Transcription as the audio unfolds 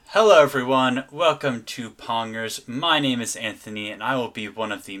Hello everyone, welcome to Pongers. My name is Anthony and I will be one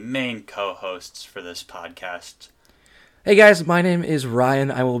of the main co-hosts for this podcast. Hey guys, my name is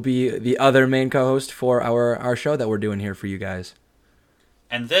Ryan. I will be the other main co-host for our show that we're doing here for you guys.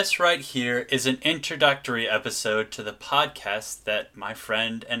 And this right here is an introductory episode to the podcast that my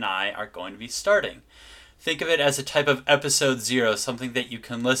friend and I are going to be starting. Think of it as a type of episode 0, something that you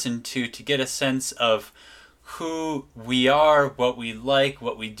can listen to get a sense of who we are, what we like,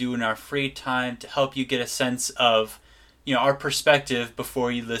 what we do in our free time, to help you get a sense of, our perspective before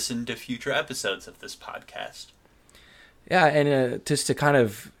you listen to future episodes of this podcast. Yeah, and just to kind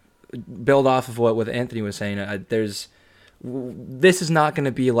of build off of what Anthony was saying, this is not going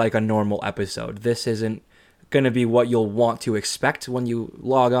to be like a normal episode. This isn't going to be what you'll want to expect when you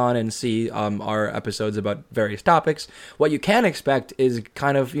log on and see our episodes about various topics. What you can expect is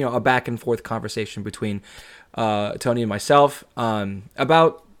kind of a back and forth conversation between Tony and myself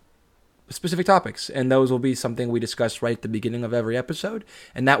about specific topics, and those will be something we discuss right at the beginning of every episode,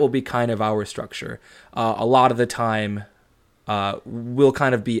 and that will be kind of our structure. A lot of the time, we'll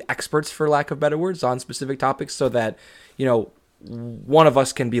kind of be experts, for lack of better words, on specific topics, so that one of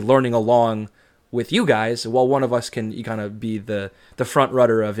us can be learning along with you guys, while one of us can kind of be the front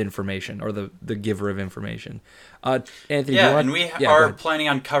runner of information, or the giver of information. Anthony, and we are planning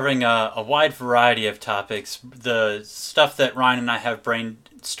on covering a wide variety of topics. The stuff that Ryan and I have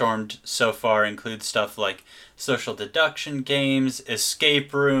brainstormed so far includes stuff like social deduction games,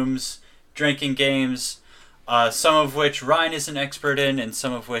 escape rooms, drinking games, some of which Ryan is an expert in, and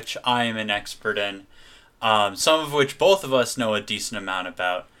some of which I am an expert in, some of which both of us know a decent amount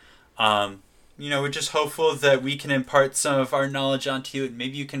about. We're just hopeful that we can impart some of our knowledge onto you, and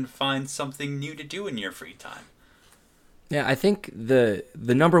maybe you can find something new to do in your free time. Yeah, I think the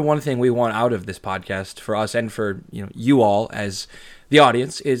number one thing we want out of this podcast for us and for you all as the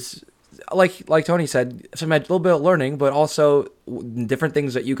audience is, like Tony said, a little bit of learning, but also different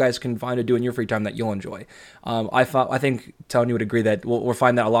things that you guys can find to do in your free time that you'll enjoy. I think Tony would agree that we'll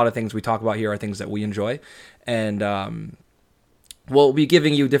find that a lot of things we talk about here are things that we enjoy, and we'll be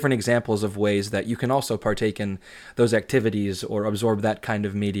giving you different examples of ways that you can also partake in those activities or absorb that kind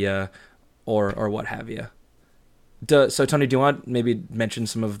of media or what have you. So, Tony, do you want maybe mention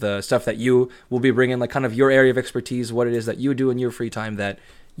some of the stuff that you will be bringing, like kind of your area of expertise, what it is that you do in your free time that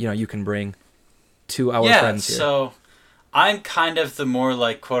you can bring to our friends here? Yeah, so I'm kind of the more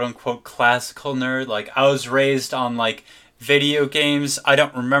like quote-unquote classical nerd. Like, I was raised on like video games. I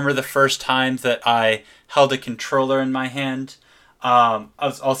don't remember the first time that I held a controller in my hand. I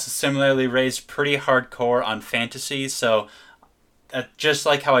was also similarly raised pretty hardcore on fantasy, so just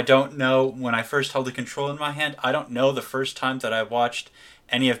like how I don't know when I first held a controller in my hand, I don't know the first time that I watched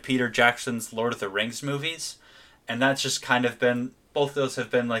any of Peter Jackson's Lord of the Rings movies, and that's just kind of been, both of those have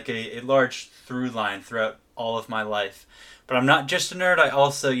been like a large through line throughout all of my life. But I'm not just a nerd, I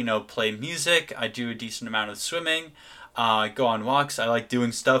also, play music, I do a decent amount of swimming, I go on walks, I like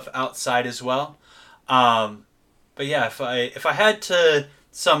doing stuff outside as well. But yeah, if I had to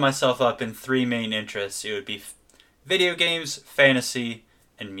sum myself up in 3 main interests, it would be video games, fantasy,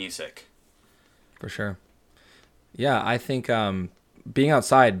 and music. For sure. Yeah, I think being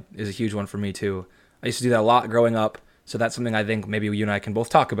outside is a huge one for me too. I used to do that a lot growing up, so that's something I think maybe you and I can both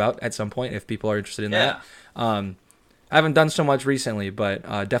talk about at some point if people are interested in that. I haven't done so much recently, but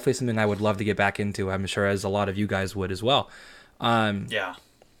definitely something I would love to get back into. I'm sure as a lot of you guys would as well. Tony,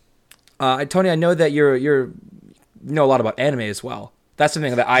 I know that you know a lot about anime as well. That's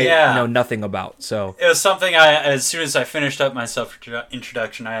something that I know nothing about. So it was something as soon as I finished up my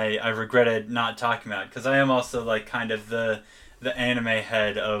self-introduction, I regretted not talking about, because I am also like kind of the anime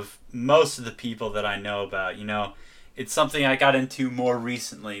head of most of the people that I know about. It's something I got into more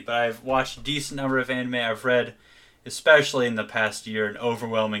recently, but I've watched a decent number of anime. I've read, especially in the past year, an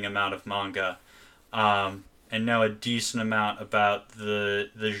overwhelming amount of manga, and know a decent amount about the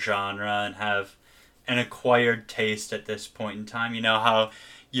genre and have an acquired taste at this point in time. You know how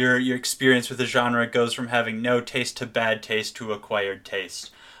your experience with the genre goes from having no taste to bad taste to acquired taste.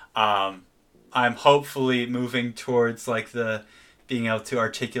 I'm hopefully moving towards like the being able to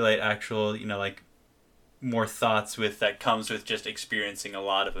articulate actual, like more thoughts that comes with just experiencing a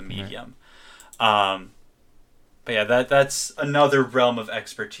lot of a medium. But yeah, that's another realm of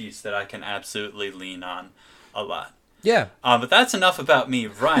expertise that I can absolutely lean on a lot. Yeah. But that's enough about me.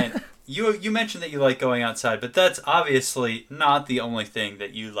 Ryan, you mentioned that you like going outside, but that's obviously not the only thing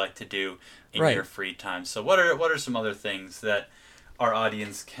that you like to do in your free time. So what are some other things that our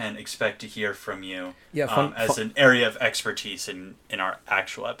audience can expect to hear from you as fun. an area of expertise in our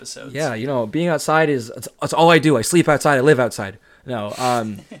actual episodes. Yeah, being outside it's all I do. I sleep outside. I live outside. No,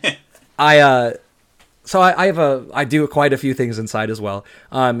 I do quite a few things inside as well.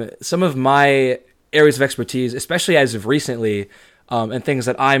 Some of my areas of expertise, especially as of recently, and things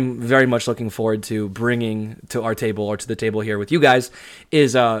that I'm very much looking forward to bringing to our table or to the table here with you guys,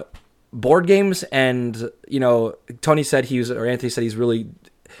 is board games. And Tony said Anthony said he's really.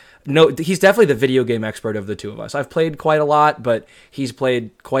 No, he's definitely the video game expert of the two of us. I've played quite a lot, but he's played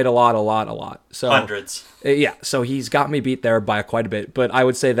quite a lot. So hundreds. Yeah, so he's got me beat there by quite a bit. But I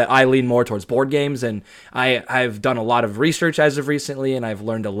would say that I lean more towards board games, and I've done a lot of research as of recently, and I've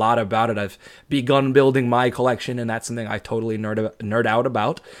learned a lot about it. I've begun building my collection, and that's something I totally nerd out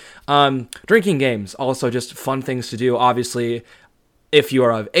about. Drinking games, also just fun things to do. Obviously, if you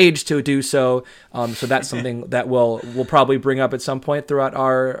are of age to do so. So that's something that we'll probably bring up at some point throughout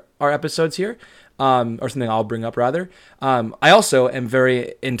our episodes here, or something I'll bring up rather. I also am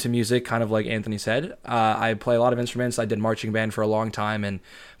very into music, kind of like Anthony said. I play a lot of instruments. I did marching band for a long time, and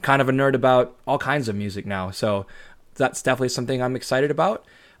kind of a nerd about all kinds of music now. So that's definitely something I'm excited about.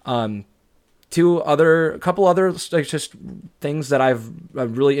 A couple other like just things that I'm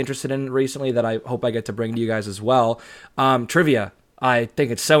really interested in recently that I hope I get to bring to you guys as well. Trivia. I think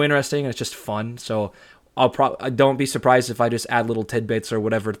it's so interesting and it's just fun. So don't be surprised if I just add little tidbits or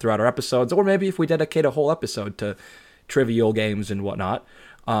whatever throughout our episodes, or maybe if we dedicate a whole episode to trivial games and whatnot.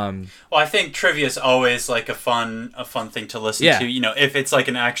 Well, I think trivia is always like a fun thing to listen to. If it's like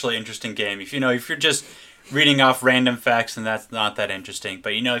an actually interesting game. If you're just reading off random facts, then that's not that interesting.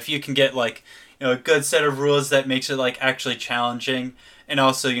 But if you can get like a good set of rules that makes it like actually challenging, and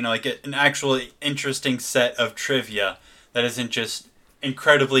also like an actually interesting set of trivia that isn't just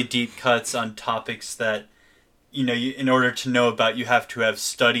incredibly deep cuts on topics that in order to know about, you have to have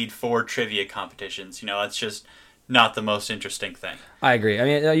studied for trivia competitions. That's just not the most interesting thing. I agree. I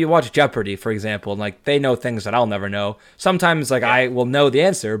mean, you watch Jeopardy, for example, and like they know things that I'll never know. Sometimes I will know the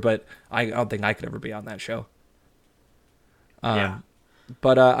answer, but I don't think I could ever be on that show.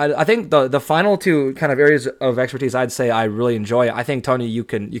 But I think the final two kind of areas of expertise I'd say I really enjoy. I think, Tony, you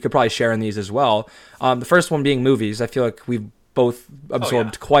could probably share in these as well. The first one being movies. I feel like we've both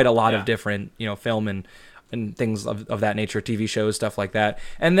absorbed quite a lot of different film and things of that nature, TV shows, stuff like that.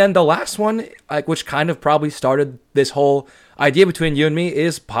 And then the last one, which kind of probably started this whole idea between you and me,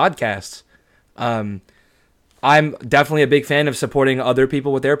 is podcasts. I'm definitely a big fan of supporting other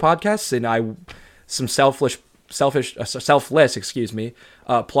people with their podcasts, and some selfless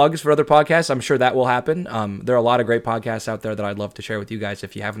plugs for other podcasts. I'm sure that will happen. There are a lot of great podcasts out there that I'd love to share with you guys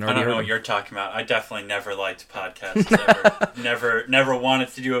if you haven't already heard. I don't know what you're talking about. I definitely never liked podcasts. never wanted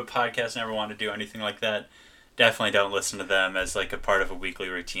to do a podcast. Never wanted to do anything like that. Definitely don't listen to them as like a part of a weekly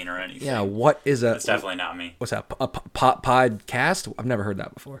routine or anything. Yeah, what is a? It's definitely not me. What's that? A podcast? I've never heard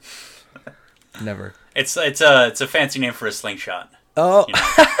that before. Never. It's a fancy name for a slingshot. Oh.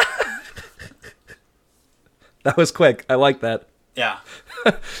 That was quick. I like that. Yeah.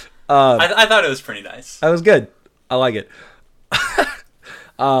 I thought it was pretty nice. That was good. I like it.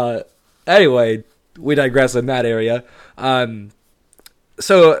 Anyway, we digress in that area.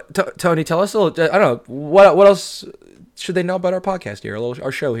 So, Tony, tell us a little. I don't know what else should they know about our podcast here,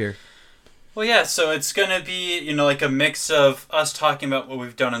 our show here. Well, yeah. So it's gonna be like a mix of us talking about what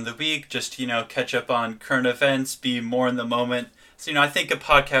we've done in the week, just catch up on current events, be more in the moment. So I think a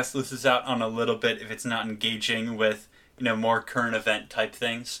podcast loses out on a little bit if it's not engaging with more current event type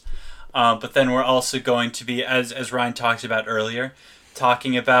things. But then we're also going to be, as Ryan talked about earlier,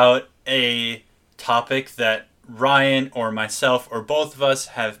 talking about a topic that Ryan or myself or both of us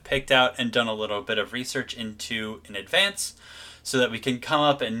have picked out and done a little bit of research into in advance, so that we can come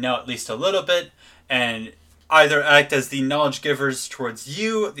up and know at least a little bit and either act as the knowledge givers towards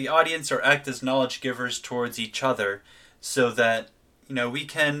you, the audience, or act as knowledge givers towards each other, so that we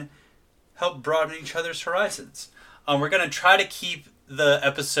can help broaden each other's horizons. We're going to try to keep the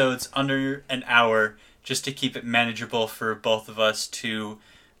episodes under an hour, just to keep it manageable for both of us to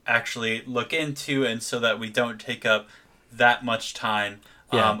actually look into, and so that we don't take up that much time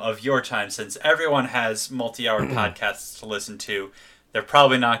of your time, since everyone has multi-hour podcasts to listen to. They're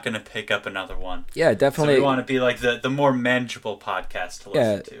probably not going to pick up another one. Yeah, definitely. So we want to be like the more manageable podcast to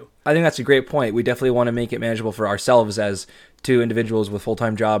listen to. I think that's a great point. We definitely want to make it manageable for ourselves as two individuals with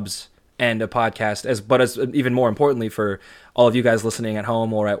full-time jobs and a podcast, but as even more importantly for all of you guys listening at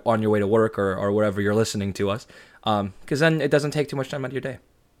home or on your way to work or wherever you're listening to us, because then it doesn't take too much time out of your day.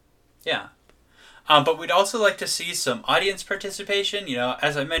 Yeah. But we'd also like to see some audience participation. You know,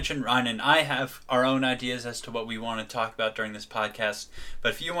 as I mentioned, Ryan and I have our own ideas as to what we want to talk about during this podcast.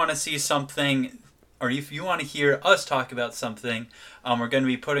 But if you want to see something, or if you want to hear us talk about something, we're going to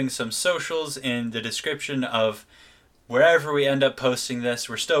be putting some socials in the description of wherever we end up posting this.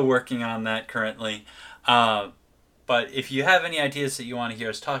 We're still working on that currently. But if you have any ideas that you want to hear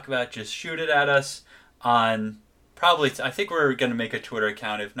us talk about, just shoot it at us on probably, I think we're going to make a Twitter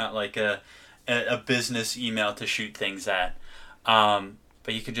account, if not like a business email to shoot things at.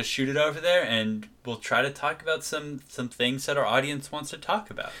 But you can just shoot it over there, and we'll try to talk about some things that our audience wants to talk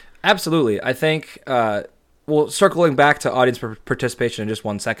about. Absolutely. I think, well, circling back to audience participation in just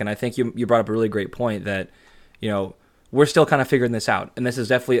 1 second, I think you brought up a really great point that, you know, we're still kind of figuring this out. And this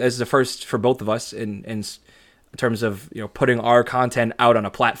is a first for both of us in terms of, you know, putting our content out on a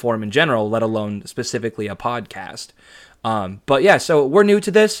platform in general, let alone specifically a podcast. But yeah, so we're new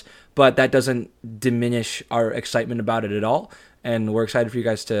to this, but that doesn't diminish our excitement about it at all. And we're excited for you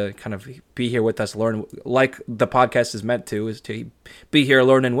guys to kind of be here with us, learn like the podcast is meant to, is to be here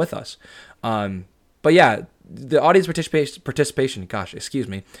learning with us. But yeah, the audience participation, gosh, excuse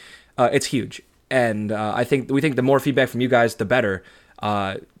me, it's huge. And we think the more feedback from you guys, the better.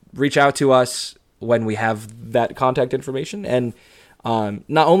 Reach out to us when we have that contact information, and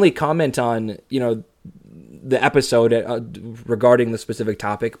not only comment on, you know, the episode regarding the specific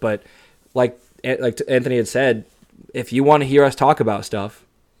topic, but like Anthony had said, if you want to hear us talk about stuff,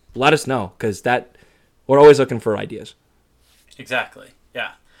 let us know, because we're always looking for ideas. Exactly.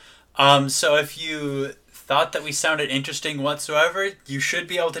 Yeah. So if you thought that we sounded interesting whatsoever, you should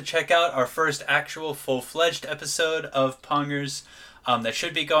be able to check out our first actual full-fledged episode of Pongers. That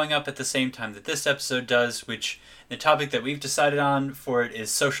should be going up at the same time that this episode does, which the topic that we've decided on for it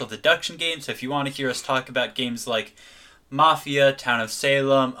is social deduction games. So if you want to hear us talk about games like Mafia, Town of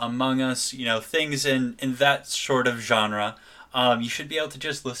Salem, Among Us, you know, things in that sort of genre, you should be able to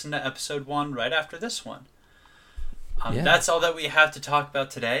just listen to episode 1 right after this one. That's all that we have to talk about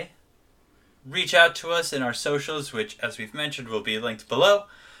today. Reach out to us in our socials, which, as we've mentioned, will be linked below.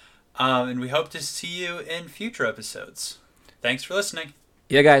 And we hope to see you in future episodes. Thanks for listening.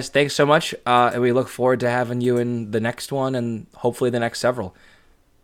 Yeah, guys, thanks so much. And we look forward to having you in the next one and hopefully the next several.